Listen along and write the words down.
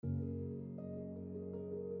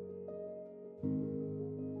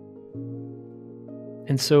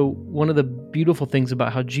And so one of the beautiful things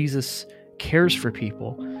about how Jesus cares for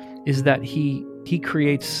people is that he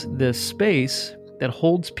creates this space that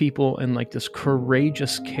holds people in like this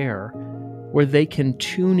courageous care where they can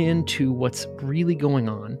tune into what's really going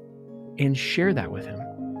on and share that with him.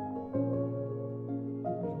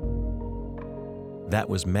 That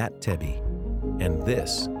was Matt Tebbe, and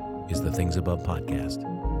this is the Things Above podcast.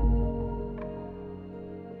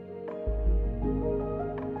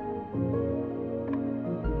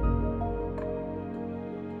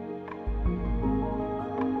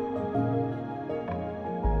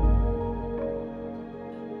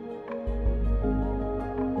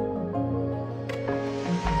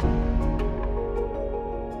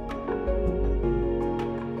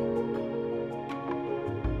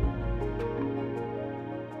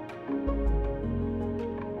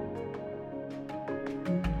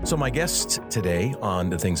 So my guests today on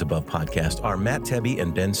the Things Above podcast are Matt Tebbe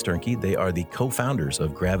and Ben Sternke. They are the co-founders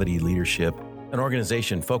of Gravity Leadership, an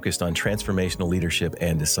organization focused on transformational leadership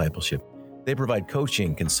and discipleship. They provide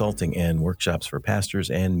coaching, consulting, and workshops for pastors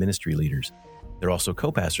and ministry leaders. They're also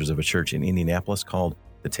co-pastors of a church in Indianapolis called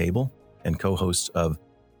The Table and co-hosts of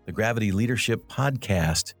the Gravity Leadership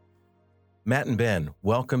podcast. Matt and Ben,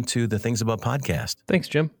 welcome to the Things Above podcast. Thanks,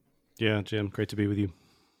 Jim. Yeah, Jim, great to be with you.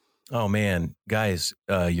 Oh, man. Guys,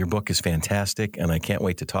 your book is fantastic, and I can't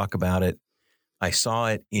wait to talk about it. I saw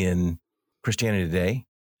it in Christianity Today,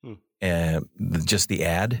 and just the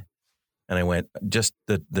ad, and I went, just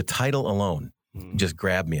the title alone just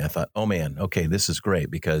grabbed me. I thought, oh, man, okay, this is great,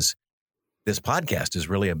 because this podcast is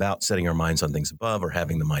really about setting our minds on things above or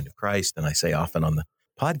having the mind of Christ. And I say often on the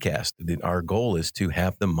podcast that our goal is to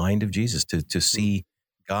have the mind of Jesus, to see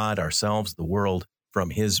God, ourselves, the world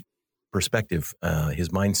from his perspective, his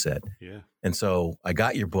mindset. Yeah. And so I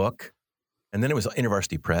got your book, and then it was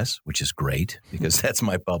InterVarsity Press, which is great because that's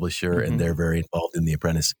my publisher and they're very involved in the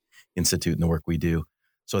Apprentice Institute and the work we do.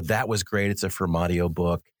 So that was great. It's a Formatio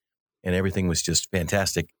book and everything was just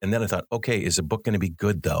fantastic. And then I thought, okay, is the book going to be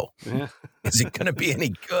good though? Yeah. Is it going to be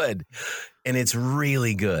any good? And it's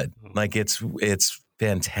really good. Like it's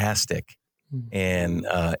fantastic. And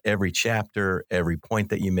every chapter, every point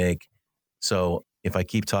that you make. So if I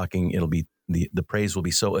keep talking, it'll be the praise will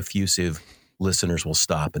be so effusive, listeners will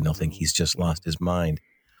stop and they'll think he's just lost his mind.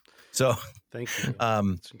 So thank you.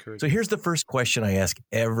 So here's the first question I ask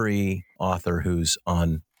every author who's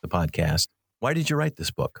on the podcast. Why did you write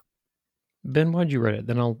this book? Ben, why'd you write it?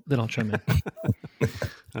 Then I'll chime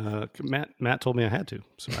in. Matt told me I had to,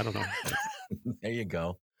 so I don't know. There you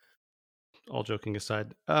go. All joking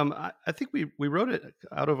aside, I think we wrote it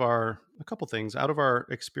out of a couple things, out of our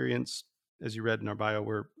experience. As you read in our bio,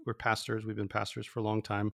 we're pastors. We've been pastors for a long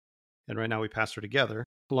time. And right now we pastor together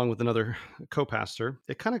along with another co-pastor.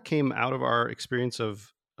 It kind of came out of our experience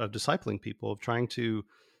of discipling people, of trying to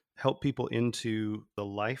help people into the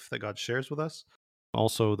life that God shares with us.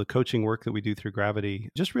 Also the coaching work that we do through Gravity,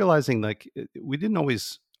 just realizing like we didn't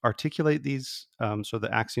always articulate these so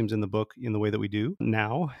the axioms in the book in the way that we do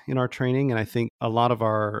now in our training. And I think a lot of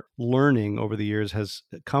our learning over the years has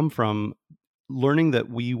come from learning that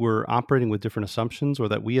we were operating with different assumptions, or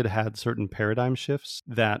that we had certain paradigm shifts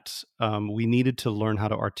that we needed to learn how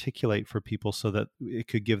to articulate for people so that it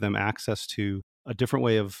could give them access to a different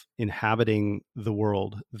way of inhabiting the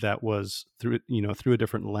world that was through a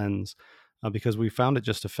different lens. Because we found it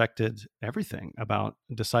just affected everything about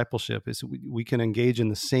discipleship. Is we can engage in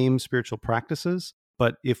the same spiritual practices,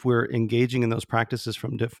 but if we're engaging in those practices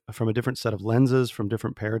from a different set of lenses, from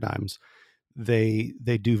different paradigms, they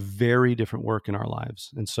do very different work in our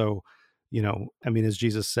lives. And so, as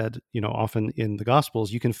Jesus said, often in the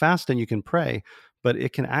Gospels, you can fast and you can pray, but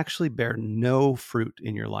it can actually bear no fruit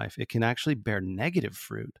in your life. It can actually bear negative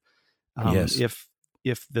fruit. Yes.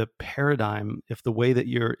 If the paradigm, if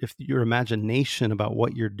your imagination about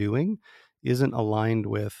what you're doing isn't aligned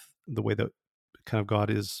with the way that kind of God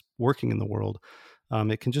is working in the world,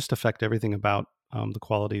 it can just affect everything about the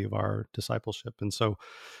quality of our discipleship. And so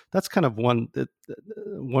that's kind of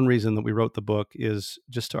one reason that we wrote the book, is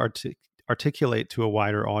just to articulate to a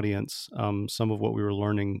wider audience some of what we were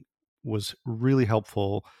learning was really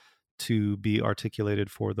helpful to be articulated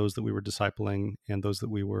for those that we were discipling and those that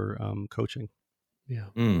we were coaching.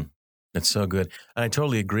 Yeah. That's so good. And I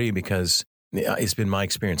totally agree, because it's been my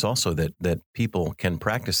experience also that people can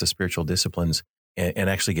practice the spiritual disciplines and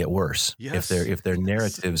actually get worse. Yes. If their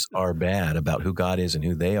narratives are bad about who God is and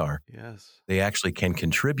who they are. Yes. They actually can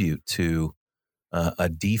contribute to a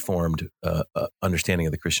deformed understanding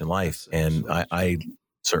of the Christian life. Yes, and I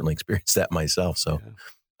certainly experienced that myself. So,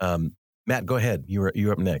 Matt, go ahead.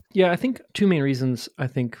 You're up next. Yeah, I think two main reasons,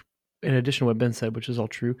 in addition to what Ben said, which is all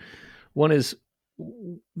true. One is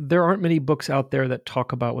there aren't many books out there that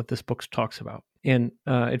talk about what this book talks about. And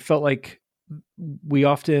it felt like we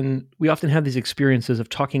often have these experiences of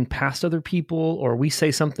talking past other people, or we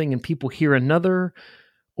say something and people hear another,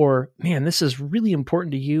 or, man, this is really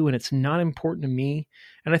important to you and it's not important to me.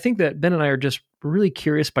 And I think that Ben and I are just really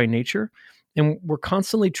curious by nature, and we're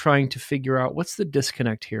constantly trying to figure out what's the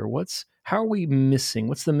disconnect here. How are we missing?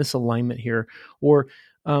 What's the misalignment here? Or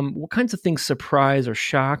what kinds of things surprise or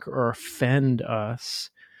shock or offend us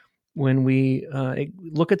when we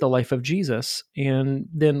look at the life of Jesus, and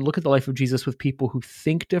then look at the life of Jesus with people who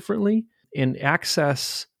think differently and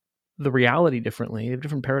access the reality differently. They have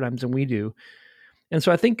different paradigms than we do. And so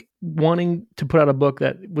I think wanting to put out a book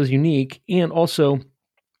that was unique and also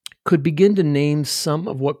could begin to name some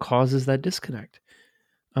of what causes that disconnect,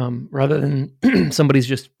 rather than somebody's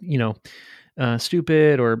just,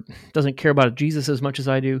 stupid or doesn't care about Jesus as much as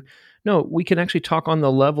I do. No, we can actually talk on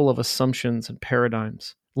the level of assumptions and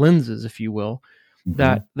paradigms, lenses, if you will,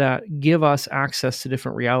 that give us access to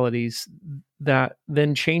different realities that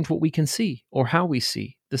then change what we can see or how we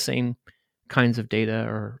see the same kinds of data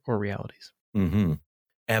or realities. Mm-hmm.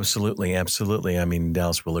 Absolutely. Absolutely. I mean,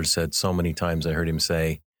 Dallas Willard said so many times, I heard him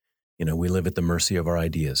say, we live at the mercy of our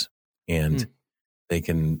ideas, and they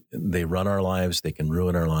run our lives, they can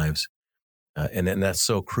ruin our lives. And that's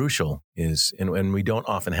so crucial and we don't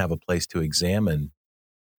often have a place to examine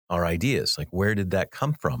our ideas. Like, where did that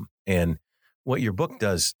come from? And what your book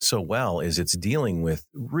does so well is it's dealing with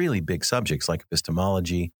really big subjects like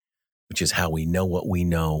epistemology, which is how we know what we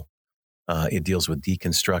know. It deals with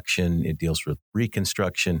deconstruction. It deals with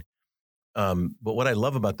reconstruction. But what I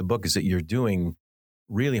love about the book is that you're doing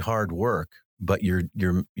really hard work, but you're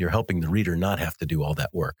helping the reader not have to do all that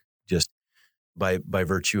work, just by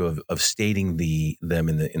virtue of stating them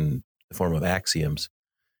in the form of axioms,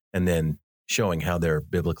 and then showing how they're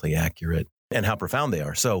biblically accurate and how profound they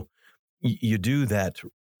are. So you do that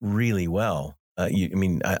really well.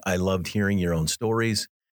 I loved hearing your own stories.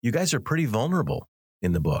 You guys are pretty vulnerable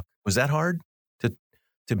in the book. Was that hard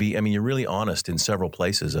to be? I mean, you're really honest in several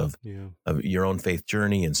places of your own faith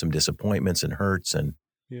journey and some disappointments and hurts and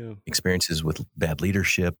experiences with bad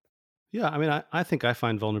leadership. Yeah, I mean, I think I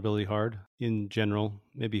find vulnerability hard in general.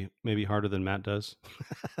 Maybe harder than Matt does.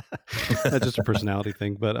 That's just a personality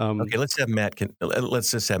thing. But okay, let's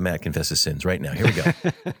just have Matt confess his sins right now. Here we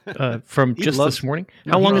go. From just this morning.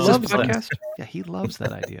 How long is this podcast? Yeah, he loves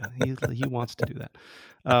that idea. He wants to do that.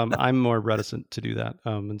 I'm more reticent to do that.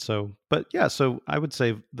 So I would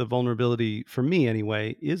say the vulnerability for me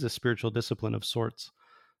anyway is a spiritual discipline of sorts.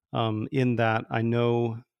 In that I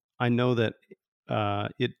know that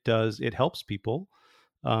it helps people.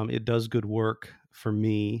 It does good work for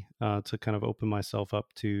me to kind of open myself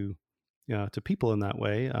up to people in that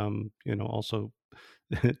way. Also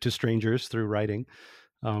to strangers through writing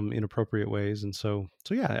in appropriate ways. And so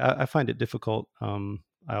I find it difficult.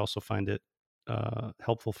 I also find it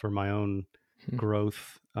helpful for my own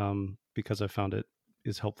growth because I found it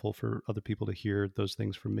is helpful for other people to hear those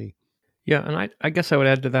things from me. Yeah, and I guess I would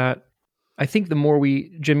add to that. I think the more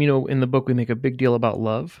Jim, in the book we make a big deal about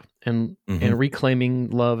love and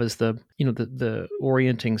reclaiming love as the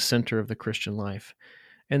orienting center of the Christian life.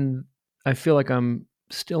 And I feel like I'm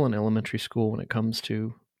still in elementary school when it comes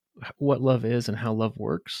to what love is and how love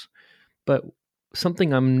works. But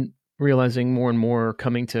something I'm realizing more and more,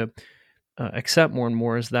 coming to accept more and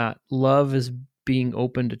more, is that love is being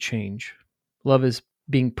open to change. Love is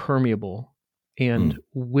being permeable and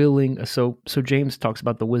willing. So James talks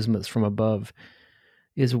about the wisdom that's from above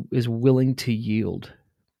is willing to yield.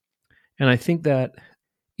 And I think that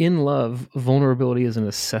in love, vulnerability is a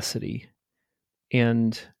necessity.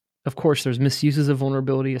 And of course, there's misuses of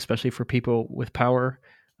vulnerability, especially for people with power,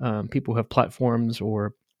 people who have platforms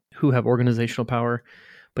or who have organizational power.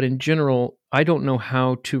 But in general, I don't know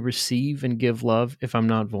how to receive and give love if I'm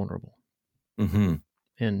not vulnerable. Mm-hmm.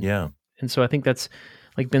 And so I think that's,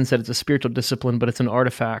 like Ben said, it's a spiritual discipline, but it's an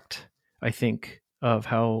artifact, I think, of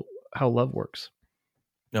how love works.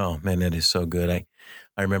 Oh, man, that is so good. I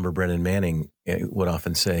remember Brennan Manning would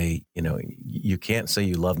often say, you can't say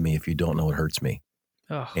you love me if you don't know it hurts me.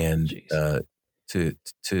 Oh, and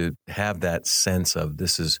to have that sense of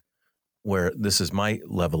this is my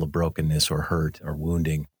level of brokenness or hurt or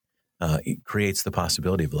wounding, it creates the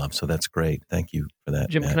possibility of love. So that's great. Thank you for that,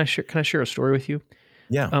 Jim. Matt. Can I share a story with you?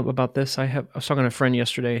 Yeah. About this. I was talking to a friend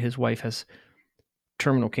yesterday. His wife has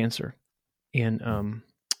terminal cancer, and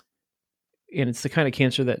it's the kind of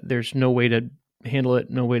cancer that there's no way to handle it,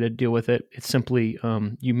 no way to deal with it. It's simply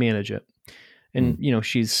you manage it, and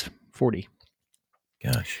she's 40.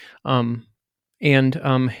 Gosh.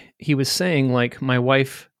 And he was saying, like, my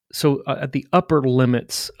wife at the upper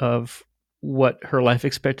limits of what her life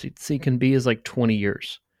expectancy can be is like 20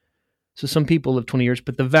 years. So some people live 20 years,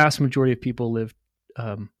 but the vast majority of people live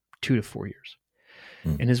 2 to 4 years.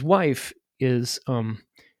 And his wife is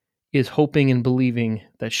hoping and believing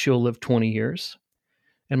that she'll live 20 years.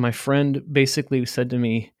 And my friend basically said to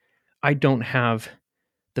me, I don't have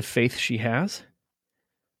the faith she has.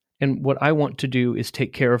 And what I want to do is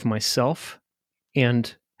take care of myself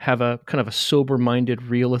and have a kind of a sober-minded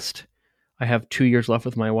realist. I have 2 years left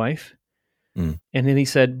with my wife. And then he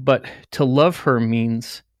said, but to love her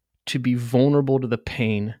means to be vulnerable to the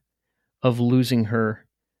pain of losing her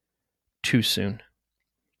too soon.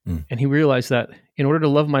 And he realized that in order to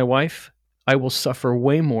love my wife, I will suffer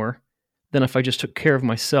way more than if I just took care of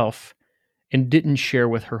myself and didn't share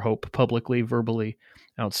with her hope publicly, verbally,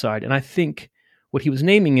 outside. And I think what he was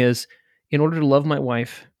naming is, in order to love my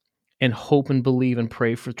wife and hope and believe and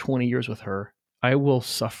pray for 20 years with her, I will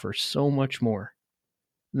suffer so much more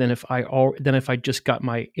than if I just got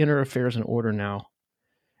my inner affairs in order now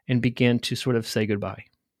and began to sort of say goodbye.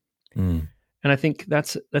 And I think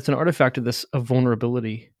that's an artifact of this, of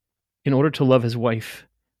vulnerability. In order to love his wife,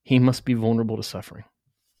 he must be vulnerable to suffering.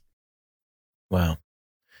 Wow.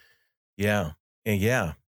 Yeah.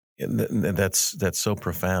 Yeah. That's so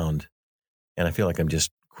profound. And I feel like I'm just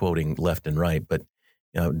quoting left and right, but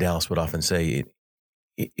Dallas would often say,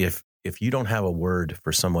 if you don't have a word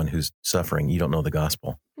for someone who's suffering, you don't know the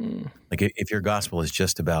gospel. Like if your gospel is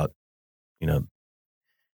just about,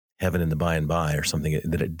 heaven in the by and by or something,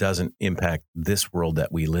 that it doesn't impact this world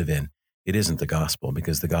that we live in, it isn't the gospel,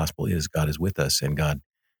 because the gospel is God is with us and God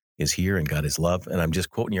is here and God is love. And I'm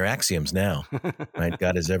just quoting your axioms now, right?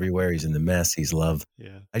 God is everywhere. He's in the mess. He's love.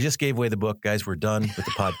 Yeah. I just gave away the book, guys. We're done with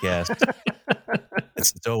the podcast.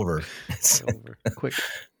 It's over. It's over. Quick.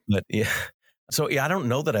 But yeah. So I don't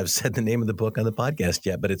know that I've said the name of the book on the podcast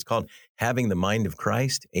yet, but it's called Having the Mind of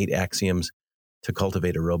Christ, 8 Axioms to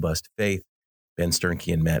Cultivate a Robust Faith. Ben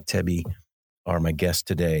Sternke and Matt Tebbe are my guests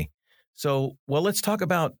today. So, well, let's talk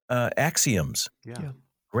about axioms. Yeah.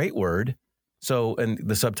 Great word. So, and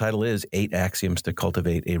the subtitle is 8 Axioms to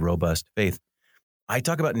Cultivate a Robust Faith. I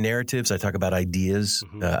talk about narratives. I talk about ideas.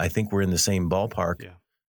 I think we're in the same ballpark. Yeah.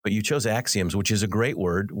 But you chose axioms, which is a great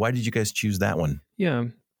word. Why did you guys choose that one? Yeah.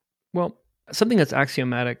 Well, something that's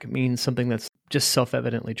axiomatic means something that's just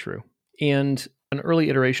self-evidently true. And an early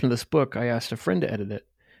iteration of this book, I asked a friend to edit it,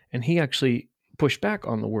 and he actually pushed back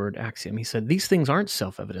on the word axiom. He said, these things aren't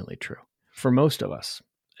self-evidently true for most of us.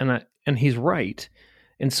 And he's right.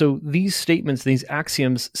 And so these statements, these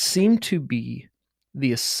axioms seem to be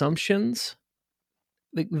the assumptions,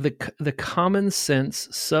 the common sense,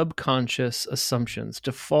 subconscious assumptions,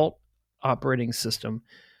 default operating system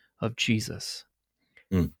of Jesus.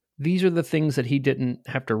 These are the things that he didn't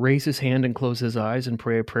have to raise his hand and close his eyes and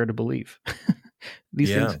pray a prayer to believe.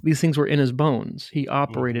 These things were in his bones. He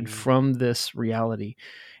operated from this reality.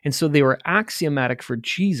 And so they were axiomatic for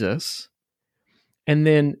Jesus. And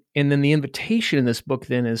then the invitation in this book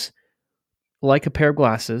then is like a pair of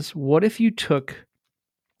glasses. What if you took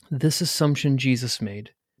this assumption Jesus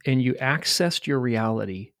made and you accessed your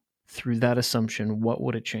reality through that assumption? What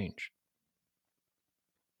would it change?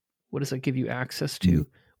 What does that give you access to?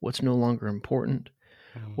 What's no longer important?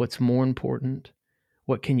 What's more important?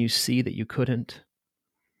 What can you see that you couldn't?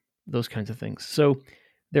 Those kinds of things. So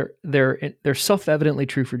they're self-evidently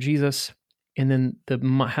true for Jesus, and then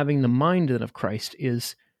having the mind of Christ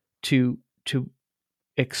is to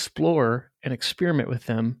explore and experiment with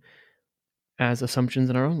them as assumptions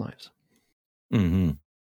in our own lives.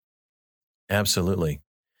 Absolutely.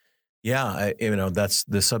 Yeah, that's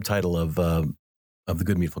the subtitle of The Good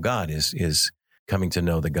and Beautiful God is coming to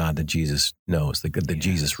know the God that Jesus knows, the good that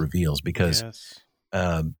Jesus reveals, because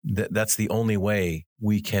that's the only way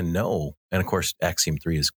we can know. And of course, Axiom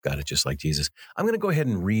 3 has got it just like Jesus. I'm going to go ahead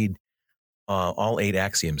and read all 8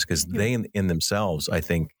 axioms because they in themselves, I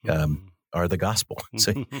think, are the gospel.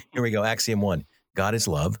 So here we go. Axiom 1, God is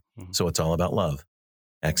love, so it's all about love.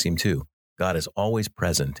 Axiom 2, God is always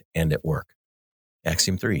present and at work.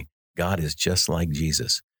 Axiom 3, God is just like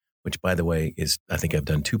Jesus, which, by the way, is, I think I've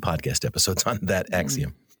done 2 podcast episodes on that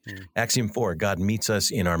axiom. Axiom 4, God meets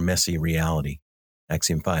us in our messy reality.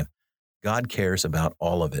 Axiom 5, God cares about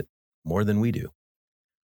all of it more than we do.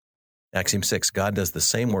 Axiom 6, God does the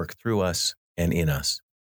same work through us and in us.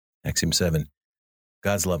 Axiom 7,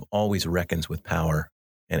 God's love always reckons with power.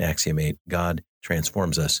 And Axiom 8, God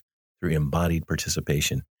transforms us through embodied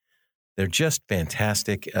participation. They're just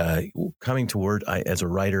fantastic. Coming to word, as a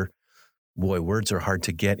writer, boy, words are hard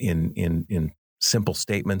to get in simple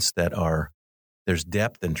statements that are, there's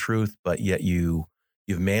depth and truth, but yet you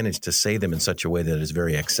you've managed to say them in such a way that is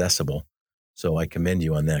very accessible. So I commend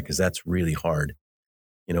you on that, because that's really hard.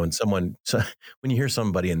 You know, when you hear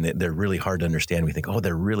somebody and they're really hard to understand, we think, oh,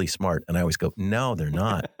 they're really smart. And I always go, no, they're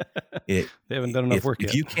not. They haven't done enough work yet.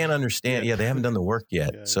 If you can't understand, they haven't done the work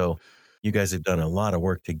yet. Yeah. So you guys have done a lot of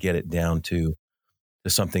work to get it down to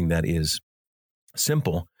something that is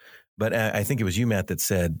simple. But I think it was you, Matt, that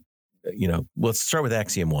said, let's start with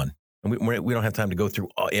Axiom 1. And we don't have time to go through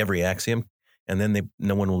every axiom, and then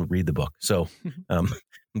no one will read the book. So,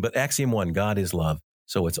 but Axiom 1, God is love.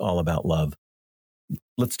 So it's all about love.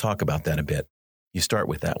 Let's talk about that a bit. You start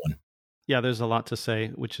with that one. Yeah, there's a lot to say,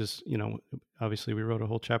 which is, obviously we wrote a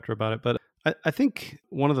whole chapter about it. But I think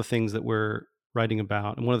one of the things that we're writing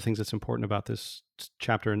about, and one of the things that's important about this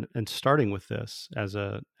chapter, and starting with this as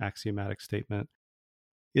a axiomatic statement,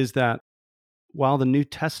 is that while the New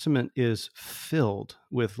Testament is filled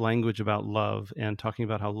with language about love and talking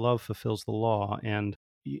about how love fulfills the law, and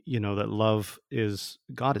that love is,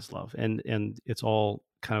 God is love, and it's all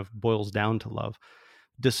kind of boils down to love.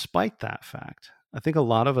 Despite that fact, I think a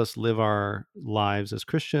lot of us live our lives as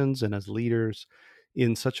Christians and as leaders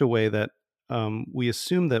in such a way that we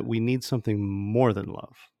assume that we need something more than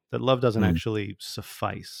love, that love doesn't actually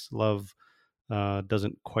suffice. Love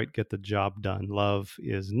doesn't quite get the job done. Love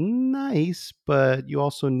is nice, but you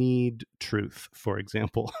also need truth, for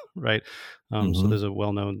example, right? So there's a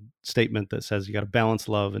well-known statement that says you got to balance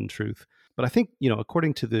love and truth. But I think,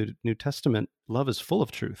 according to the New Testament, love is full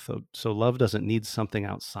of truth. So love doesn't need something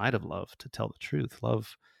outside of love to tell the truth.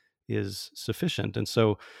 Love is sufficient. And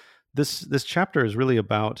so this chapter is really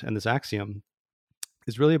about, and this axiom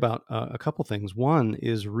is really about a couple things. One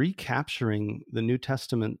is recapturing the New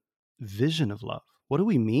Testament vision of love. What do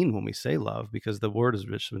we mean when we say love? Because the word has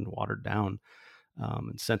just been watered down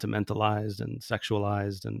and sentimentalized and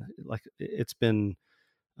sexualized, and like it's been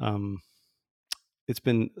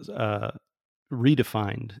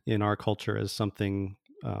redefined in our culture as something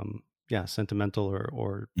sentimental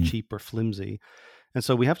or cheap or flimsy. And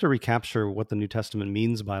so we have to recapture what the New Testament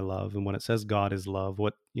means by love, and when it says God is love,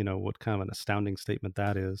 what kind of an astounding statement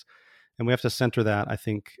that is. And we have to center that, I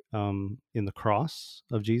think, in the cross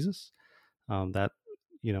of Jesus, that,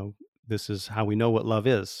 this is how we know what love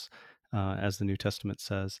is, as the New Testament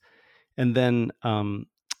says. And then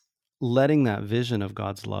letting that vision of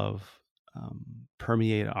God's love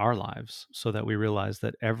permeate our lives, so that we realize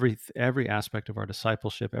that every aspect of our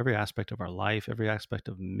discipleship, every aspect of our life, every aspect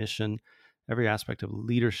of mission, every aspect of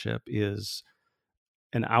leadership is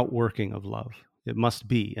an outworking of love. It must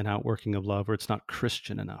be an outworking of love, or it's not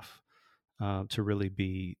Christian enough to really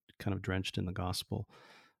be kind of drenched in the gospel.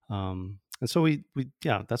 And so we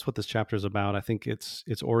that's what this chapter is about. I think it's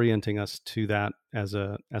orienting us to that as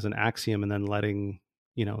an axiom, and then letting,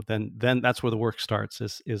 then that's where the work starts,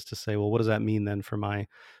 is to say, well, what does that mean then for my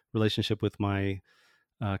relationship with my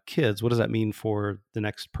kids? What does that mean for the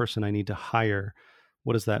next person I need to hire?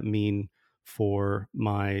 What does that mean for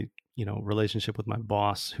my, relationship with my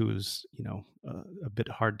boss, who's, a bit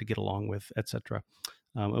hard to get along with, et cetera.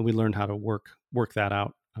 And we learn how to work that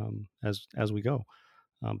out as we go.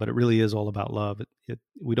 But it really is all about love.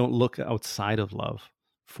 We don't look outside of love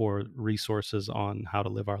for resources on how to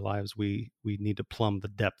live our lives. We need to plumb the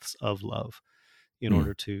depths of love in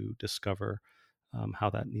order to discover how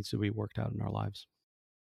that needs to be worked out in our lives.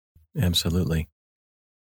 Absolutely.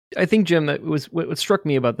 I think, Jim, that what struck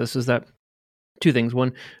me about this is that two things.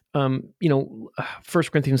 One, 1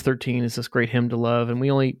 Corinthians 13 is this great hymn to love, and we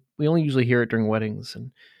only usually hear it during weddings.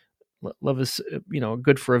 And love is,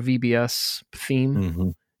 good for a VBS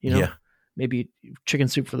theme. Maybe chicken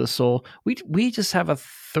soup for the soul. We just have a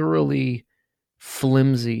thoroughly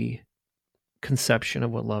flimsy conception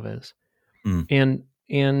of what love is, and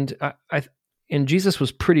Jesus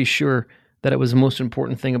was pretty sure that it was the most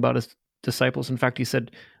important thing about his disciples. In fact, he said,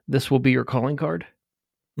 "This will be your calling card."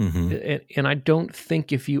 And I don't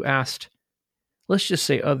think if you asked, let's just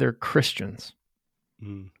say other Christians,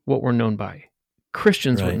 what we're known by,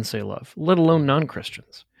 Christians wouldn't say love, let alone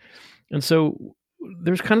non-Christians. And so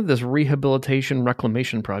there's kind of this rehabilitation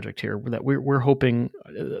reclamation project here that we're hoping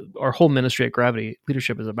our whole ministry at Gravity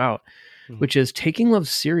Leadership is about, which is taking love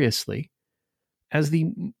seriously as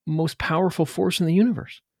the most powerful force in the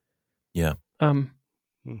universe. Yeah.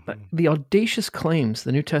 The audacious claims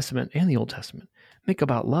the New Testament and the Old Testament make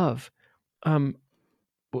about love,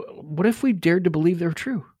 what if we dared to believe they're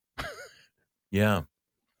true? Yeah.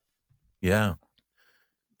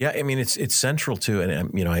 I mean, it's central to,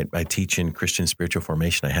 and I teach in Christian spiritual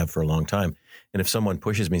formation. I have for a long time. And if someone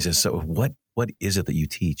pushes me and says, "So what is it that you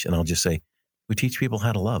teach?" And I'll just say, we teach people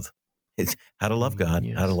how to love. It's how to love God,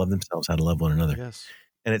 how to love themselves, how to love one another. Yes.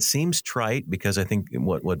 And it seems trite because I think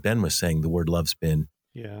what Ben was saying, the word love's been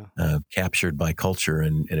captured by culture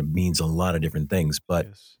and it means a lot of different things. But,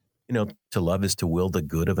 to love is to will the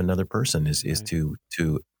good of another person, is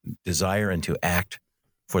to desire and to act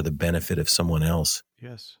for the benefit of someone else.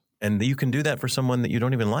 Yes. And you can do that for someone that you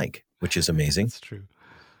don't even like, which is amazing. That's true.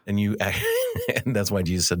 And and that's why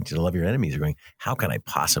Jesus said to love your enemies. You're going, how can I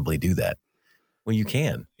possibly do that? Well, you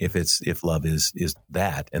can if love is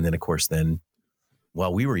that. And then, of course,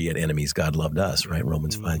 while we were yet enemies, God loved us, right?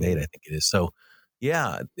 Romans 5:8, I think it is. So,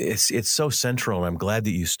 yeah, it's so central. And I'm glad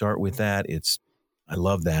that you start with that. I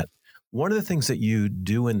love that. One of the things that you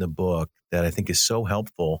do in the book that I think is so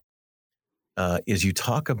helpful is you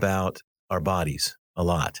talk about our bodies a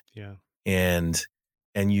lot. Yeah. And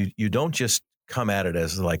you don't just come at it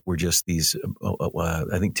as like we're just these,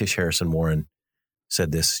 I think Tish Harrison Warren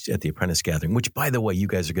said this at the Apprentice Gathering, which, by the way, you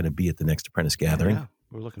guys are going to be at the next Apprentice Gathering. Yeah,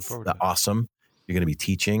 we're looking forward to it. Awesome. You're going to be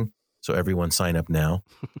teaching. So everyone sign up now.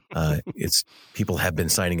 People have been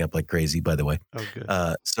signing up like crazy, by the way. Oh,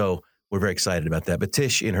 good. So we're very excited about that. But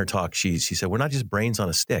Tish, in her talk, she said, we're not just brains on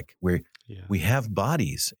a stick. We have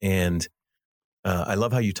bodies. And I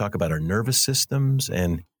love how you talk about our nervous systems,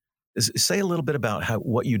 and say a little bit about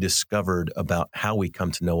what you discovered about how we come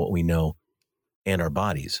to know what we know and our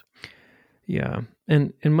bodies. Yeah.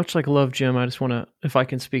 And much like love, Jim, I just want to, if I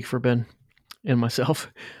can speak for Ben and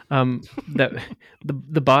myself, that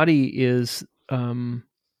the body is,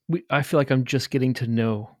 I feel like I'm just getting to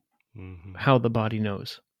know how the body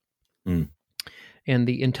knows. And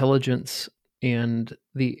the intelligence and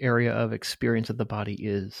the area of experience that the body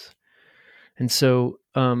is. And so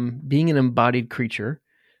being an embodied creature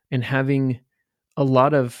and having a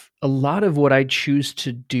lot of what I choose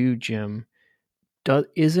to do, Jim,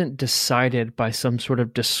 isn't decided by some sort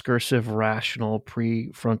of discursive, rational,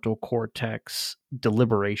 prefrontal cortex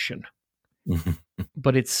deliberation,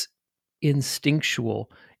 but it's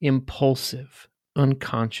instinctual, impulsive,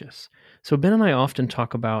 unconscious. So Ben and I often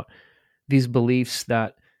talk about these beliefs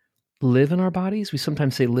that live in our bodies. We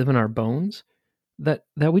sometimes say live in our bones, that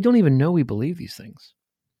we don't even know we believe these things.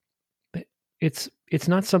 It's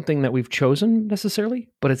not something that we've chosen necessarily,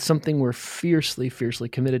 but it's something we're fiercely, fiercely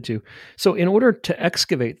committed to. So in order to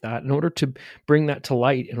excavate that, in order to bring that to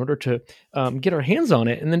light, in order to get our hands on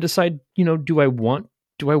it and then decide, do I want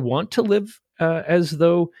to live as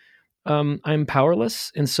though I'm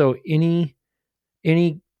powerless? And so any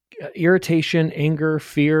irritation, anger,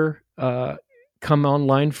 fear come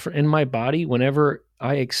online in my body whenever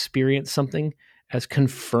I experience something as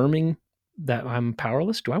confirming that I'm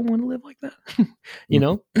powerless. Do I want to live like that?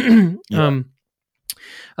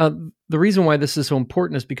 The reason why this is so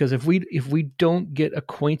important is because if we don't get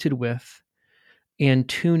acquainted with and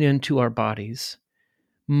tune into our bodies,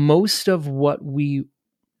 most of what we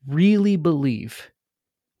really believe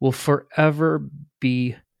will forever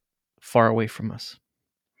be far away from us.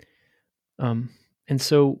 And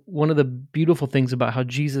so one of the beautiful things about how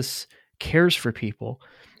Jesus cares for people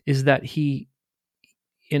is that he,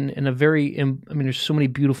 in a very, there's so many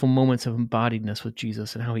beautiful moments of embodiedness with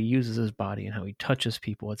Jesus and how he uses his body and how he touches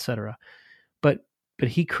people, etc. But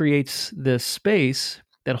he creates this space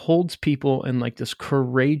that holds people in like this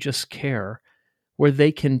courageous care where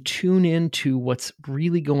they can tune into what's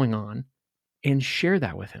really going on and share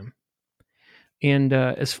that with him. And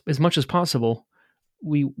as much as possible,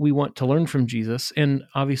 we want to learn from Jesus. And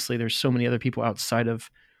obviously there's so many other people outside of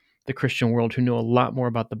the Christian world who know a lot more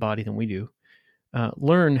about the body than we do.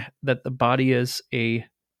 Learn that the body is the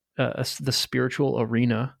spiritual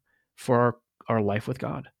arena for our life with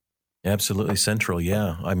God. Absolutely central.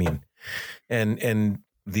 Yeah. And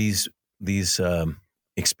these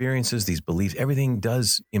experiences, these beliefs, everything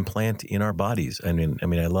does implant in our bodies. I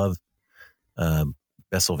love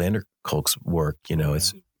Bessel van der Kolk's work.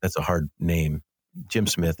 That's a hard name. Jim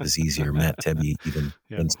Smith is easier. Matt Tebbe, even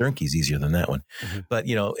Ben Sternke's easier than that one. Mm-hmm. But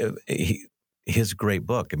his great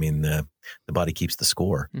book, the Body Keeps the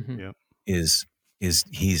Score, is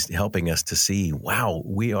he's helping us to see, wow,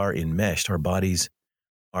 we are enmeshed. Our bodies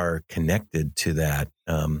are connected to that.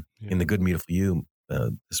 In The Good and Beautiful You,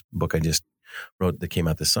 this book I just wrote that came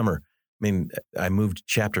out this summer, I moved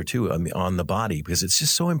chapter 2 on the body because it's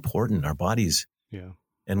just so important. Our bodies,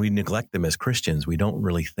 and we neglect them as Christians. We don't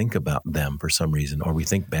really think about them for some reason, or we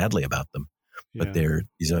think badly about them. But they're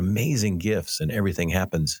these amazing gifts, and everything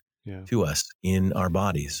happens to us in our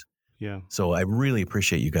bodies. Yeah. So I really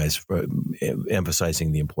appreciate you guys for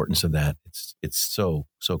emphasizing the importance of that. It's so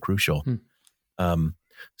crucial.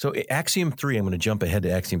 So Axiom 3, I'm going to jump ahead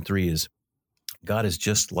to Axiom 3, is God is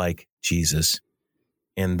just like Jesus.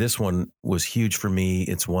 And this one was huge for me.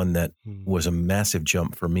 It's one that was a massive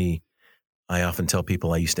jump for me. I often tell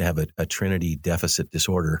people I used to have a Trinity deficit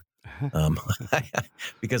disorder, um,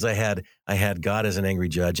 because I had God as an angry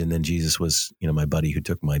judge, and then Jesus was, my buddy who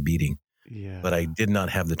took my beating. Yeah. But I did not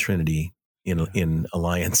have the Trinity in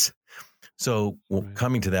alliance. So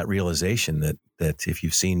coming to that realization that if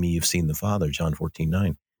you've seen me, you've seen the Father, John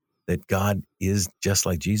 14:9, that God is just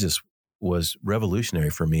like Jesus was revolutionary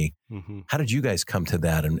for me. Mm-hmm. How did you guys come to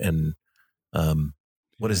that? And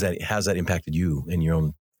what is that? How's that impacted you in your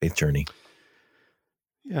own faith journey?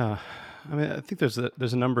 Yeah. I mean, I think there's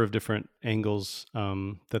a number of different angles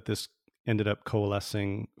that this ended up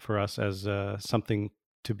coalescing for us as something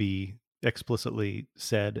to be explicitly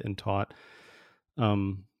said and taught.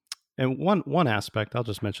 And one aspect, I'll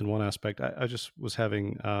just mention one aspect. I just was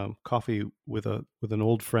having coffee with an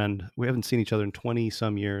old friend. We haven't seen each other in 20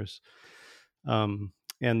 some years.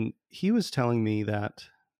 And he was telling me that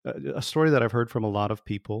a story that I've heard from a lot of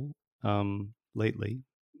people lately,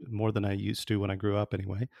 more than I used to when I grew up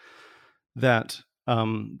anyway, that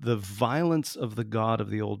the violence of the God of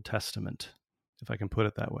the Old Testament, if I can put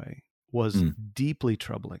it that way, was deeply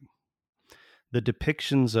troubling. The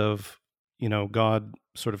depictions of, God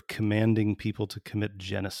sort of commanding people to commit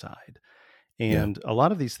genocide. And a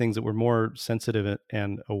lot of these things that we're more sensitive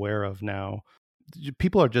and aware of now,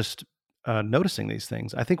 people are just noticing these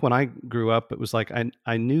things. I think when I grew up, it was like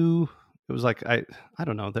I knew, it was like I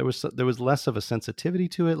don't know, there was less of a sensitivity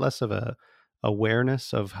to it, less of a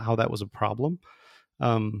awareness of how that was a problem.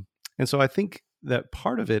 And so I think that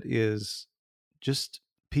part of it is just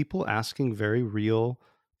people asking very real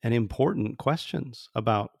and important questions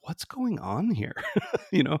about what's going on here.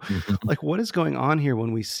 Like what is going on here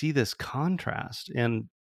when we see this contrast? And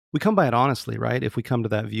we come by it honestly, right? If we come to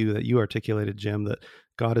that view that you articulated, Jim, that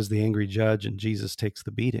God is the angry judge and Jesus takes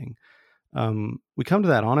the beating. We come to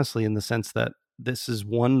that honestly in the sense that this is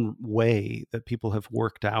one way that people have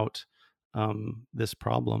worked out this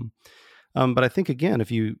problem. But I think, again, if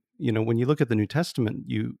when you look at the New Testament,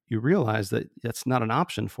 you realize that it's not an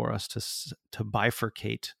option for us to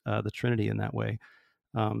bifurcate the Trinity in that way,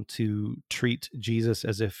 to treat Jesus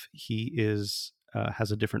as if he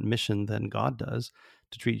has a different mission than God does,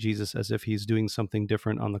 to treat Jesus as if he's doing something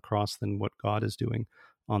different on the cross than what God is doing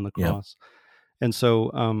on the cross. Yeah. And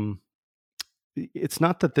so it's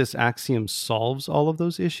not that this axiom solves all of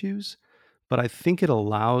those issues, but I think it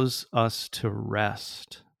allows us to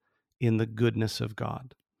rest in the goodness of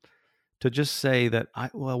God. To just say that,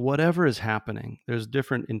 whatever is happening, there's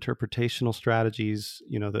different interpretational strategies.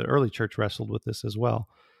 The early church wrestled with this as well.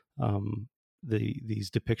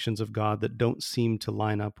 These depictions of God that don't seem to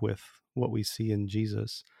line up with what we see in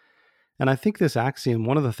Jesus. And I think this axiom,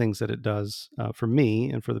 one of the things that it does for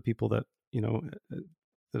me and for the people that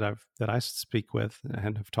that I speak with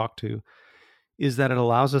and have talked to, is that it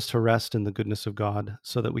allows us to rest in the goodness of God,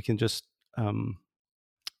 so that we can just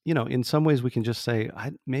in some ways we can just say,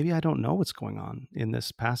 maybe I don't know what's going on in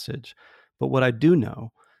this passage, but what I do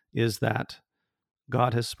know is that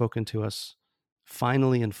God has spoken to us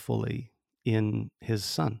finally and fully in his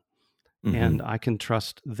Son. Mm-hmm. And I can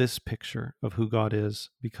trust this picture of who God is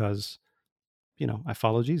because, I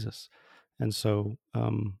follow Jesus. And so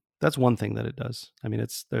that's one thing that it does. I mean,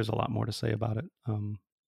 there's a lot more to say about it.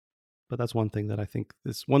 But that's one thing that I think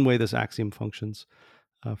is one way this axiom functions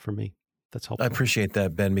for me. That's helpful. I appreciate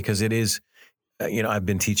that, Ben, because it is, I've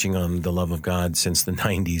been teaching on the love of God since the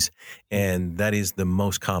 90s, and that is the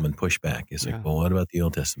most common pushback. It's like, well, what about the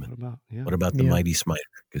Old Testament? What about the mighty smiter?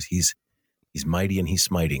 Because he's mighty and he's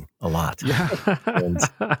smiting a lot.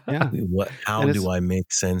 How do I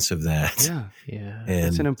make sense of that? Yeah. And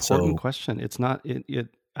it's an important question. It's not,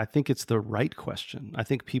 I think it's the right question. I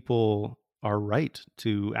think people are right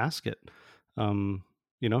to ask it.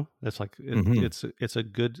 It's like, it's a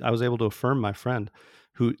good, I was able to affirm my friend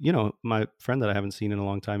who, my friend that I haven't seen in a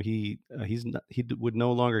long time, he would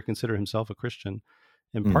no longer consider himself a Christian,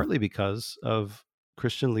 and partly because of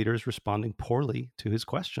Christian leaders responding poorly to his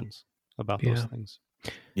questions about those things.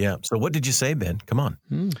 Yeah. So what did you say, Ben? Come on.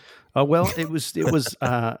 Well, it was,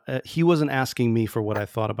 he wasn't asking me for what I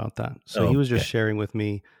thought about that. So he was just sharing with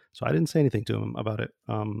me. So I didn't say anything to him about it.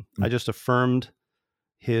 I just affirmed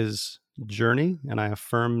his journey, and I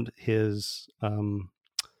affirmed his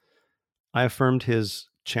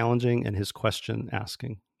challenging and his question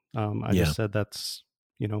asking. I just said that's,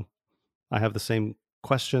 I have the same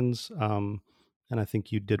questions, and I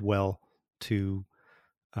think you did well to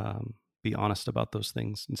be honest about those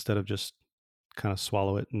things instead of just kind of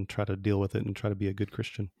swallow it and try to deal with it and try to be a good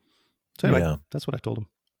Christian. So anyway, that's what I told him.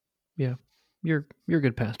 Yeah, you're a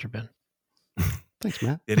good pastor, Ben. Thanks,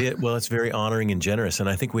 Matt. Well, it's very honoring and generous, and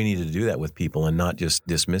I think we need to do that with people and not just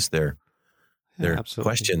dismiss their their absolutely.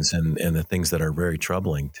 questions and the things that are very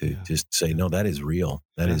troubling to just say, no, that is real.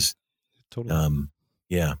 That is, totally.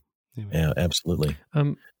 yeah, absolutely.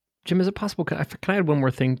 Jim, is it possible? Can I add one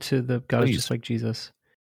more thing to the God is just like Jesus?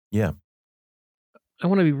 Yeah. I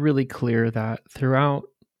want to be really clear that throughout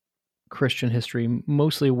Christian history,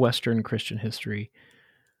 mostly Western Christian history,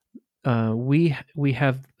 we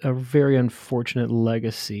have a very unfortunate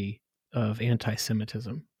legacy of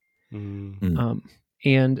anti-Semitism.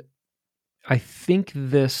 And I think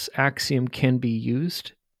this axiom can be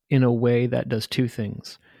used in a way that does two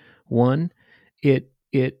things. One, it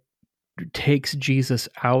takes Jesus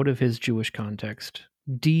out of his Jewish context.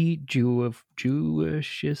 Jewishist.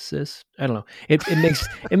 I don't know.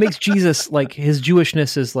 It makes Jesus, like, his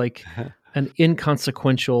Jewishness is like an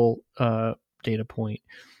inconsequential data point.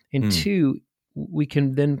 And two, we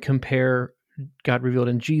can then compare God revealed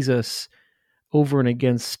in Jesus over and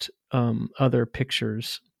against other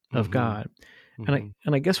pictures of God. And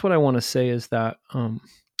I guess what I want to say is that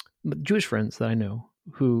Jewish friends that I know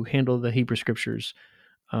who handle the Hebrew Scriptures,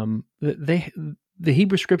 the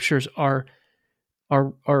Hebrew Scriptures are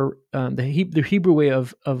the Hebrew way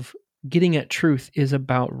of getting at truth is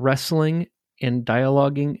about wrestling and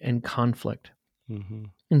dialoguing and conflict.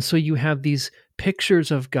 And so you have these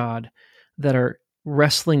pictures of God that are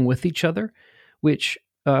wrestling with each other, which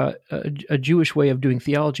a Jewish way of doing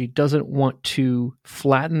theology doesn't want to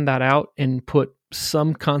flatten that out and put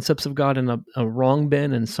some concepts of God in a wrong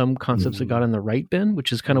bin and some concepts of God in the right bin,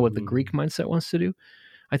 which is kind of what the Greek mindset wants to do,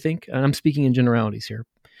 I think. And I'm speaking in generalities here.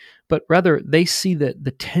 But rather, they see that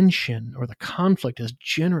the tension or the conflict as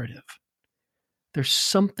generative. There's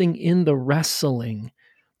something in the wrestling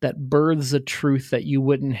that births a truth that you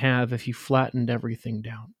wouldn't have if you flattened everything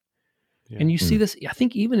down. Yeah. And you see this, I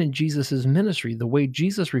think, even in Jesus's ministry, the way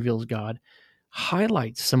Jesus reveals God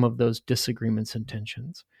highlights some of those disagreements and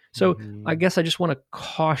tensions. So I guess I just want to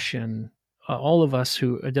caution all of us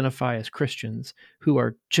who identify as Christians, who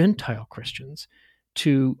are Gentile Christians,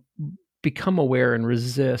 to become aware and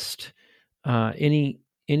resist any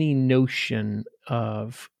notion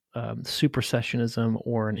of supersessionism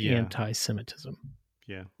or an anti-Semitism.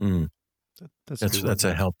 Yeah, that's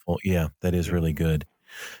a helpful. Yeah, that is really good.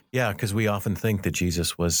 Yeah, because we often think that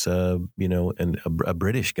Jesus was, a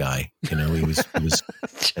British guy. He was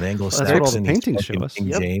an Anglo-Saxon. That's what all the paintings show us.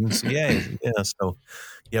 King James. Yeah. So,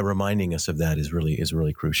 reminding us of that is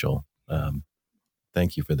really crucial.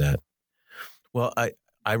 Thank you for that. Well,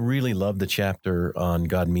 I really love the chapter on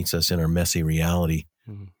God meets us in our messy reality,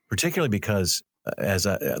 particularly because as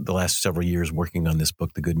the last several years working on this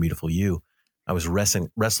book, The Good, Beautiful You, I was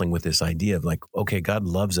wrestling with this idea of like, okay, God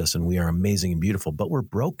loves us and we are amazing and beautiful, but we're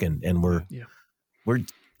broken and we're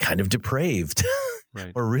kind of depraved.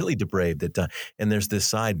 Right. We're really depraved at times. And there's this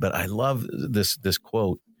side, but I love this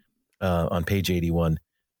quote on page 81.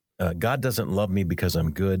 God doesn't love me because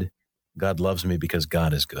I'm good. God loves me because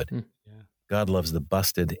God is good. Yeah. God loves the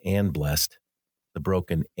busted and blessed, the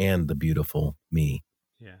broken and the beautiful me.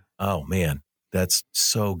 Yeah. Oh man, that's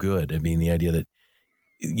so good. I mean, the idea that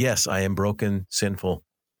yes, I am broken, sinful,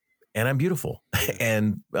 and I'm beautiful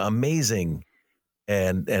and amazing,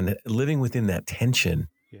 and living within that tension.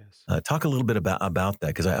 Yes. Talk a little bit about that,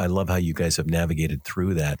 because I love how you guys have navigated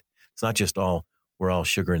through that. It's not just we're all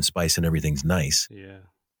sugar and spice and everything's nice. Yeah.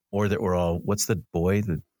 Or that we're all, what's the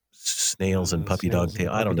snails and puppy dog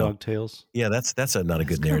tail? I don't know. Dog tails. Yeah, that's not a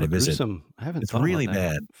good narrative, is it? I haven't. It's thought really about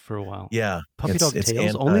that bad for a while. Yeah, puppy dog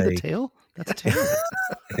tails. Only the tail. That's terrible.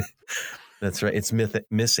 That's right. It's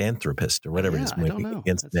misanthropist or whatever it is. I don't know.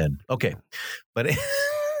 Against men. Okay. But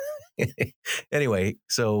anyway,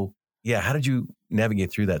 so how did you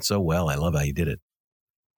navigate through that so well? I love how you did it.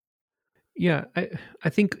 Yeah, I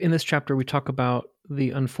think in this chapter we talk about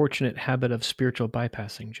the unfortunate habit of spiritual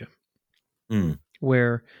bypassing, Jim,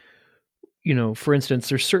 where, for instance,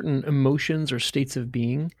 there's certain emotions or states of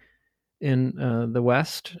being in the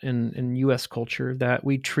West and in U.S. culture that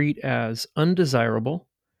we treat as undesirable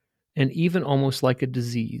and even almost like a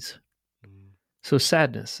disease. So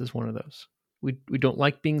sadness is one of those. We don't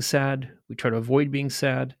like being sad. We try to avoid being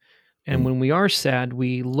sad. And when we are sad,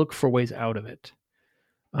 we look for ways out of it.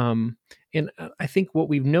 And I think what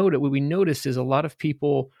we noticed is a lot of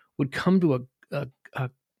people would come to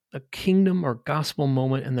a kingdom or gospel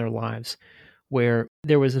moment in their lives where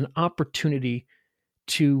there was an opportunity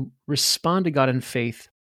to respond to God in faith,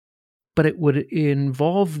 but it would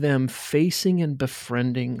involve them facing and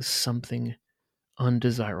befriending something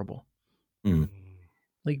undesirable.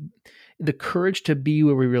 Like the courage to be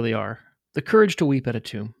where we really are, the courage to weep at a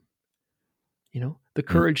tomb, the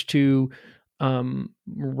courage to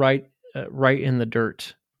write in the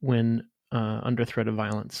dirt when under threat of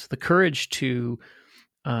violence, the courage to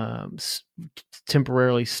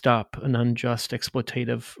temporarily stop an unjust,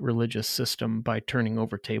 exploitative religious system by turning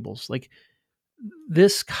over tables. Like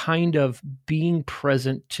this kind of being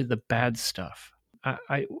present to the bad stuff.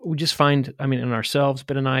 We just find, in ourselves,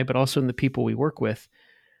 Ben and I, but also in the people we work with,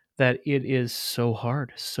 that it is so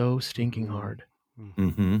hard, so stinking hard.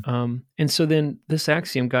 Mm-hmm. And so then this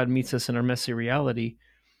axiom, God meets us in our messy reality,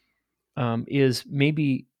 is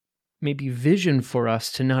maybe vision for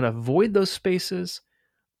us to not avoid those spaces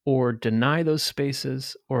or deny those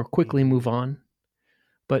spaces or quickly move on,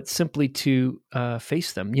 but simply to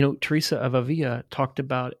face them. Teresa of Avila talked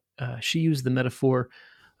about, she used the metaphor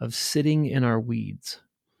of sitting in our weeds.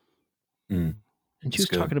 Mm. And she was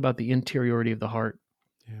talking about the interiority of the heart.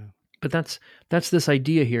 Yeah. But that's this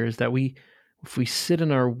idea here, is that if we sit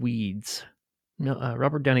in our weeds,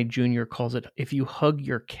 Robert Downey Jr. calls it, if you hug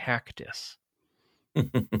your cactus,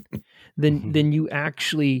 then you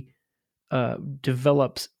actually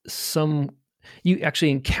develop you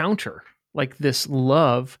actually encounter like this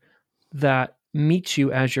love that meets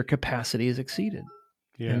you as your capacity is exceeded.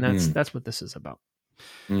 Yeah. And that's what this is about.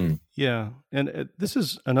 Mm. Yeah. And this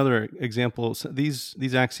is another example. So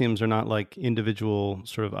these axioms are not like individual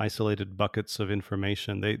sort of isolated buckets of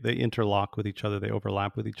information. They interlock with each other. They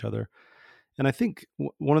overlap with each other. And I think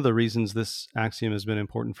one of the reasons this axiom has been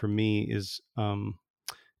important for me is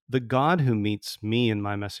the God who meets me in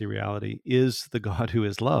my messy reality is the God who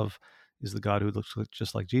is love, is the God who looks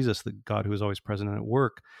just like Jesus, the God who is always present and at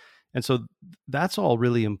work. And so that's all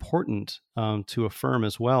really important to affirm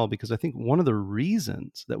as well, because I think one of the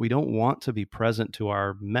reasons that we don't want to be present to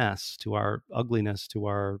our mess, to our ugliness, to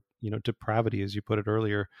our depravity, as you put it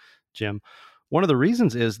earlier, Jim, one of the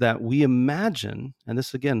reasons is that we imagine, and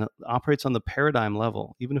this again operates on the paradigm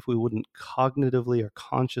level, even if we wouldn't cognitively or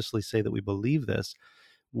consciously say that we believe this,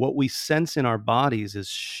 what we sense in our bodies is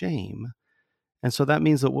shame. And so that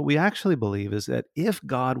means that what we actually believe is that if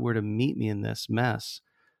God were to meet me in this mess,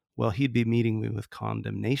 well, he'd be meeting me with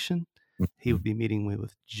condemnation. He would be meeting me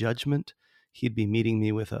with judgment. He'd be meeting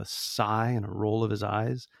me with a sigh and a roll of his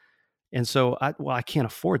eyes. And so I can't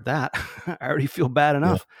afford that. I already feel bad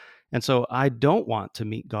enough. Yeah. And so I don't want to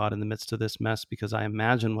meet God in the midst of this mess, because I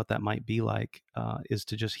imagine what that might be like is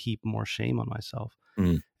to just heap more shame on myself.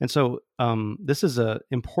 Mm. And so this is an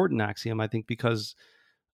important axiom, I think, because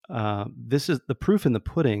this is the proof in the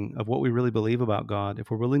pudding of what we really believe about God.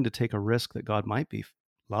 If we're willing to take a risk that God might be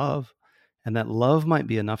love, and that love might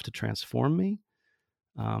be enough to transform me,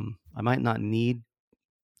 I might not need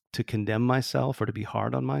to condemn myself or to be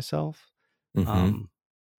hard on myself. Mm-hmm.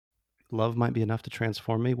 Love might be enough to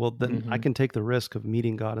transform me. Well, then I can take the risk of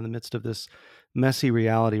meeting God in the midst of this messy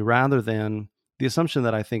reality, rather than the assumption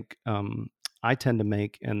that I think I tend to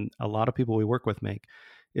make, and a lot of people we work with make,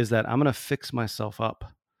 is that I'm going to fix myself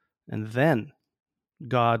up and then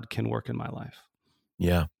God can work in my life.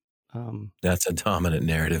 Yeah. That's a dominant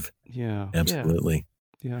narrative. Yeah. Absolutely.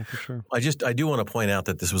 Yeah, for sure. I do want to point out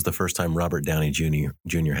that this was the first time Robert Downey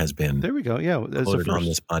Jr. has been. There we go. Yeah, quoted on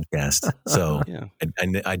this podcast. So yeah.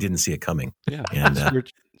 I didn't see it coming. Yeah, and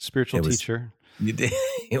spiritual teacher.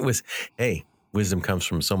 It was. Hey, wisdom comes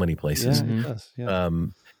from so many places. Yeah, it does. Yeah.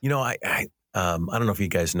 I don't know if you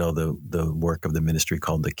guys know the work of the ministry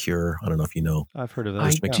called The Cure. I don't know if you know. I've heard of that.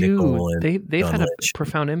 I do. They've had a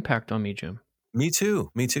profound impact on me, Jim. Me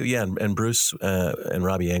too. Yeah, and Bruce and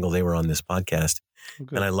Robbie Engel, they were on this podcast,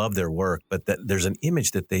 and I love their work. But there's an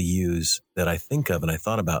image that they use that I think of, and I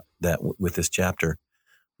thought about that with this chapter,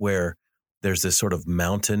 where there's this sort of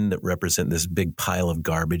mountain that represents this big pile of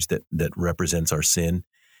garbage that represents our sin,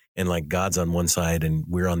 and like God's on one side and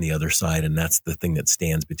we're on the other side, and that's the thing that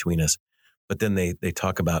stands between us. But then they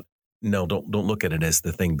talk about, no, don't look at it as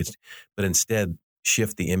the thing, but instead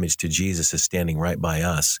shift the image to Jesus as standing right by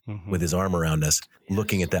us with his arm around us,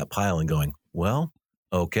 looking at that pile and going, well,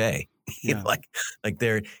 okay. Yeah. like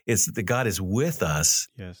there is the God is with us,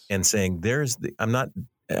 and saying I'm not,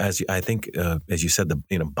 as I think, as you said,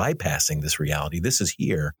 bypassing this reality. This is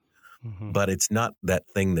here, but it's not that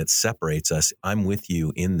thing that separates us. I'm with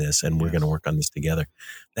you in this, and we're going to work on this together.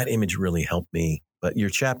 That image really helped me. But your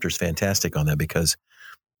chapter's fantastic on that, because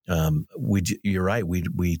you're right.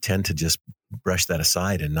 We tend to just brush that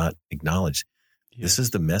aside and not acknowledge this is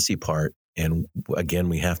the messy part. And again,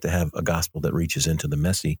 we have to have a gospel that reaches into the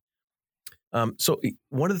messy. So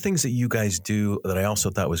one of the things that you guys do that I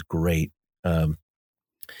also thought was great, I've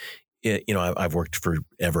worked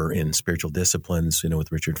forever in spiritual disciplines,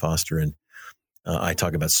 with Richard Foster, and I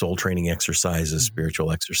talk about soul training exercises,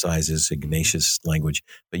 spiritual exercises, Ignatius language,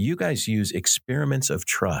 but you guys use experiments of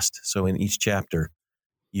trust. So in each chapter,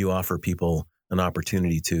 you offer people an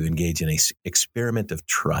opportunity to engage in a experiment of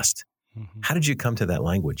trust. How did you come to that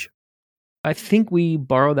language? I think we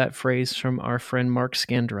borrow that phrase from our friend Mark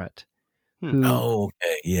Scandrett, who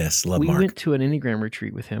okay. Yes, love we Mark. went to an Enneagram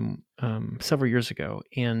retreat with him several years ago,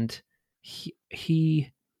 and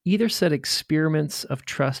he either said experiments of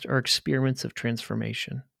trust or experiments of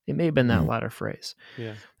transformation. It may have been that latter phrase.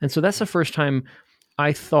 Yeah. And so that's the first time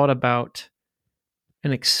I thought about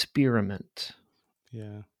an experiment.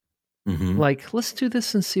 Yeah. Like, let's do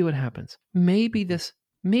this and see what happens. Maybe this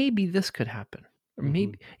could happen. Or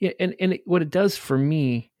maybe, what it does for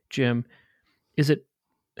me, Jim, is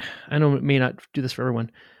I know it may not do this for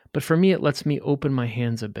everyone, but for me, it lets me open my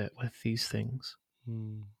hands a bit with these things.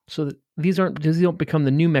 So that these don't become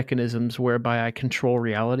the new mechanisms whereby I control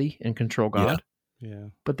reality and control God. Yeah.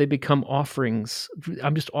 But they become offerings.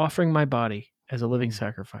 I'm just offering my body as a living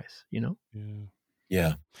sacrifice, Yeah.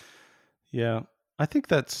 Yeah. Yeah. I think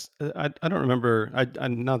that's, I don't remember, I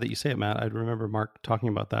now that you say it, Matt, I remember Mark talking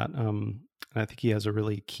about that. And I think he has a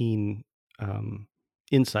really keen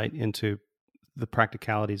insight into the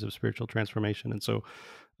practicalities of spiritual transformation. And so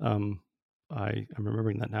I'm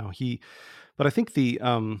remembering that now. But I think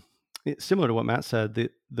similar to what Matt said,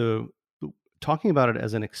 the talking about it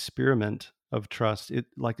as an experiment of trust,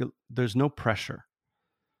 there's no pressure.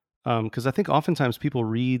 Because I think oftentimes people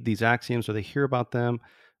read these axioms or they hear about them,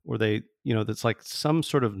 or that's like some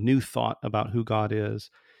sort of new thought about who God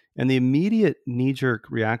is. And the immediate knee-jerk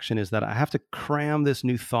reaction is that I have to cram this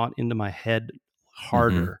new thought into my head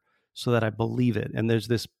harder so that I believe it. And there's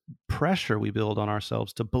this pressure we build on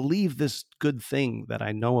ourselves to believe this good thing that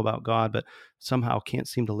I know about God, but somehow can't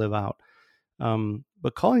seem to live out.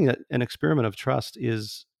 But calling it an experiment of trust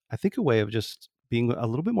is, I think, a way of just being a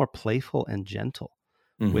little bit more playful and gentle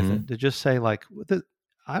with it, to just say, like,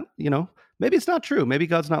 maybe it's not true. Maybe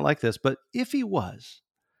God's not like this, but if he was,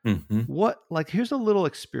 here's a little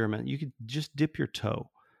experiment. You could just dip your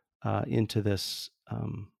toe into this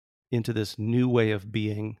new way of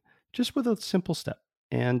being, just with a simple step,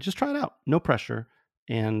 and just try it out. No pressure,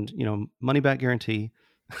 and money back guarantee,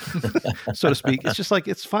 so to speak. It's just like,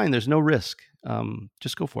 it's fine. There's no risk.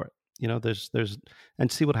 Just go for it. There's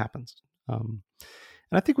and see what happens.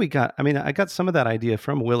 And I think I got some of that idea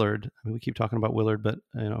from Willard. I mean, we keep talking about Willard, but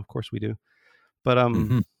of course we do. But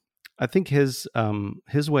I think his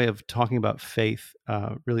way of talking about faith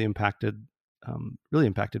really impacted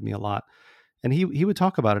me a lot. And he would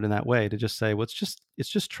talk about it in that way, to just say, well, it's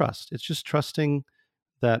just trust. It's just trusting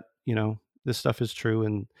that this stuff is true,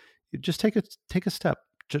 and you just take a step,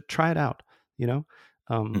 just try it out.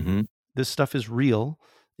 This stuff is real,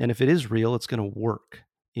 and if it is real, it's going to work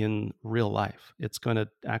in real life. It's going to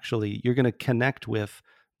you're going to connect with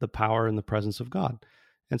the power and the presence of God.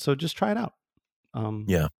 And so just try it out.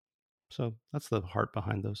 So that's the heart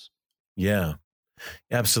behind those. Yeah,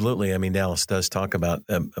 absolutely. I mean, Dallas does talk about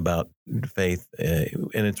faith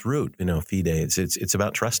and its root, fide. It's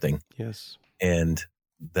about trusting. Yes. And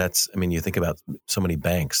you think about so many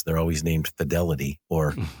banks, they're always named Fidelity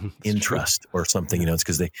or Intrust or something, it's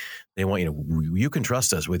because they want you can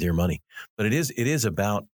trust us with your money. But it is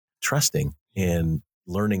about trusting and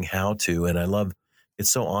learning how to, and I love,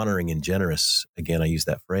 it's so honoring and generous. Again, I use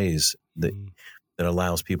that phrase that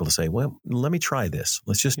allows people to say, well, let me try this.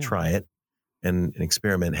 Let's just try it. And an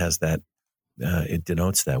experiment has that, it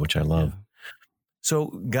denotes that, which I love. Yeah. So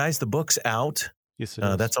guys, the book's out. Yes, it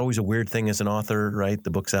is. That's always a weird thing as an author, right?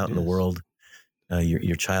 The book's out in the world.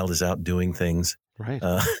 Your child is out doing things. Right.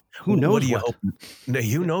 Who knows what?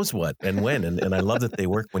 Who knows what and when? And I love that they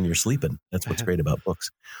work when you're sleeping. That's what's great about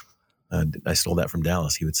books. I stole that from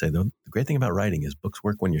Dallas. He would say, the great thing about writing is books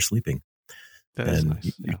work when you're sleeping. That is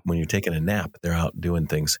nice. When you're taking a nap, they're out doing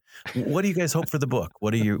things. What do you guys hope for the book?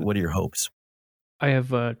 What are your hopes? I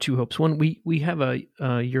have two hopes. One, we have a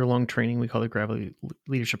year-long training we call the Gravity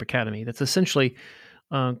Leadership Academy. That's essentially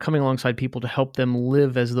coming alongside people to help them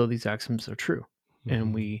live as though these axioms are true.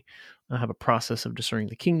 And we have a process of discerning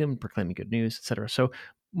the kingdom, proclaiming good news, etc. So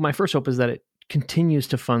my first hope is that it continues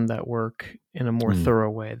to fund that work in a more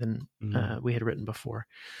thorough way than we had written before.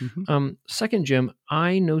 Second, Jim,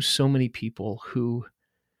 I know so many people who,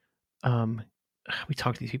 we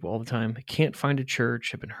talk to these people all the time, can't find a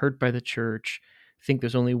church, have been hurt by the church, think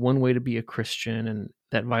there's only one way to be a Christian, and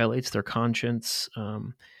that violates their conscience.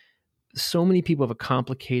 So many people have a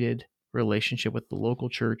complicated relationship with the local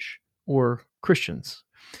church or Christians,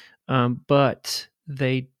 but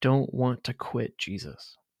they don't want to quit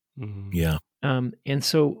Jesus. Yeah. And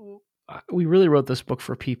so we really wrote this book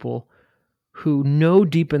for people who know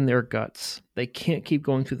deep in their guts they can't keep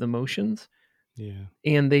going through the motions. Yeah.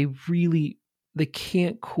 And they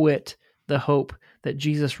can't quit the hope that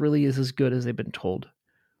Jesus really is as good as they've been told.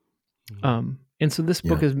 And so this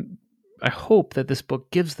book Yeah. is, I hope that this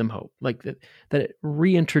book gives them hope, like that it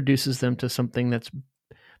reintroduces them to something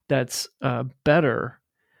that's better.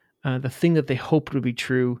 The thing that they hoped would be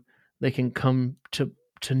true, they can come to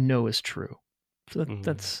know is true. So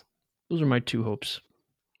those are my two hopes.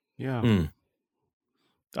 Yeah.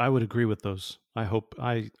 I would agree with those. I hope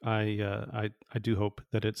I do hope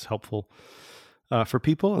that it's helpful for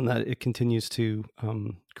people, and that it continues to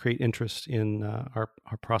create interest in our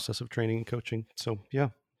process of training and coaching. So yeah.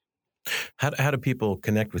 How do people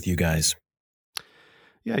connect with you guys?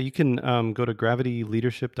 Yeah, you can go to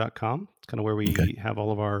gravityleadership.com. It's kind of where we have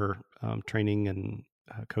all of our training and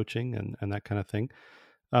coaching and that kind of thing.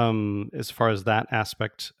 As far as that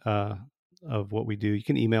aspect of what we do, you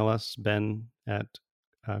can email us, Ben at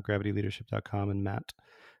gravityleadership.com and Matt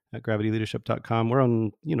at gravityleadership.com. We're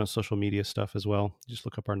on, social media stuff as well. Just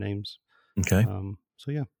look up our names. Okay.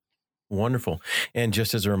 So yeah. Wonderful. And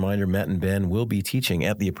just as a reminder, Matt and Ben will be teaching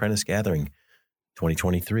at the Apprentice Gathering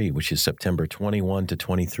 2023, which is September 21 to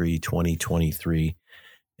 23, 2023.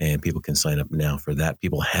 And people can sign up now for that.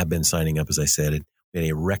 People have been signing up, as I said. We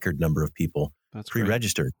had a record number of people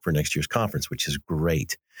pre-registered for next year's conference, which is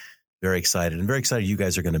great. Very excited. And very excited you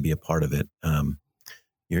guys are going to be a part of it.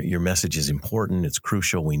 Your message is important. It's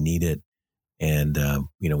crucial. We need it. And,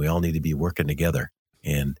 we all need to be working together.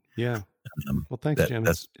 And yeah. Well, thanks, Jim.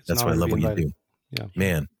 That's what I love what you do. Yeah.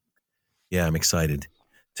 Man. Yeah, I'm excited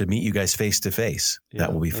to meet you guys face to face.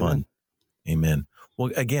 That will be fun. Amen.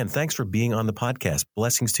 Well, again, thanks for being on the podcast.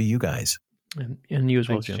 Blessings to you guys. And you as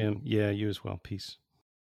well, Thanks, Jim. Yeah, you as well. Peace.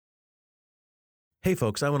 Hey,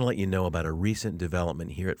 folks, I want to let you know about a recent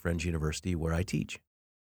development here at Friends University where I teach.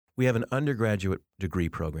 We have an undergraduate degree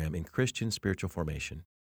program in Christian spiritual formation,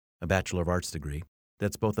 a Bachelor of Arts degree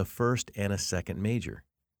that's both a first and a second major.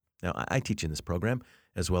 Now, I teach in this program,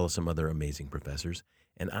 as well as some other amazing professors,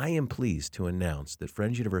 and I am pleased to announce that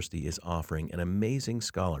Friends University is offering an amazing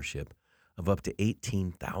scholarship of up to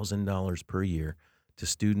 $18,000 per year to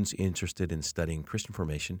students interested in studying Christian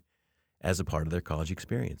formation as a part of their college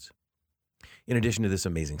experience. In addition to this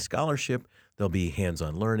amazing scholarship, there'll be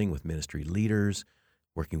hands-on learning with ministry leaders,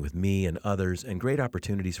 working with me and others, and great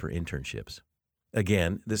opportunities for internships.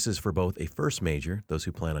 Again, this is for both a first major, those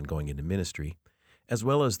who plan on going into ministry, as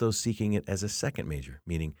well as those seeking it as a second major,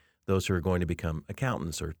 meaning those who are going to become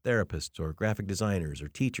accountants or therapists or graphic designers or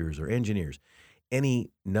teachers or engineers, any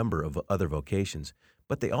number of other vocations,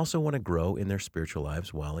 but they also want to grow in their spiritual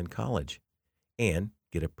lives while in college and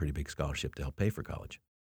get a pretty big scholarship to help pay for college.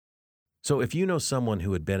 So if you know someone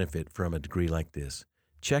who would benefit from a degree like this,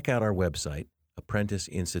 check out our website,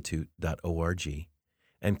 apprenticeinstitute.org,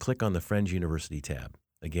 and click on the Friends University tab.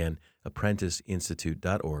 Again,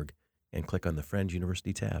 apprenticeinstitute.org, and click on the Friends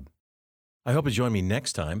University tab. I hope you join me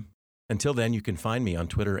next time. Until then, you can find me on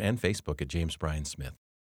Twitter and Facebook at James Bryan Smith.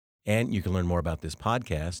 And you can learn more about this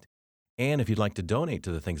podcast. And if you'd like to donate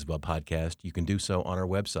to the Things Above podcast, you can do so on our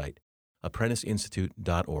website,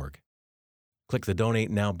 apprenticeinstitute.org. Click the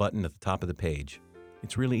Donate Now button at the top of the page.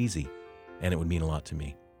 It's really easy, and it would mean a lot to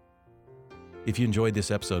me. If you enjoyed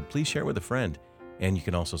this episode, please share it with a friend, and you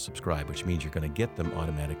can also subscribe, which means you're going to get them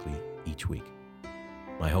automatically each week.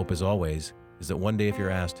 My hope, as always, is that one day if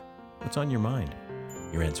you're asked, what's on your mind?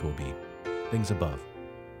 Your answer will be, things above.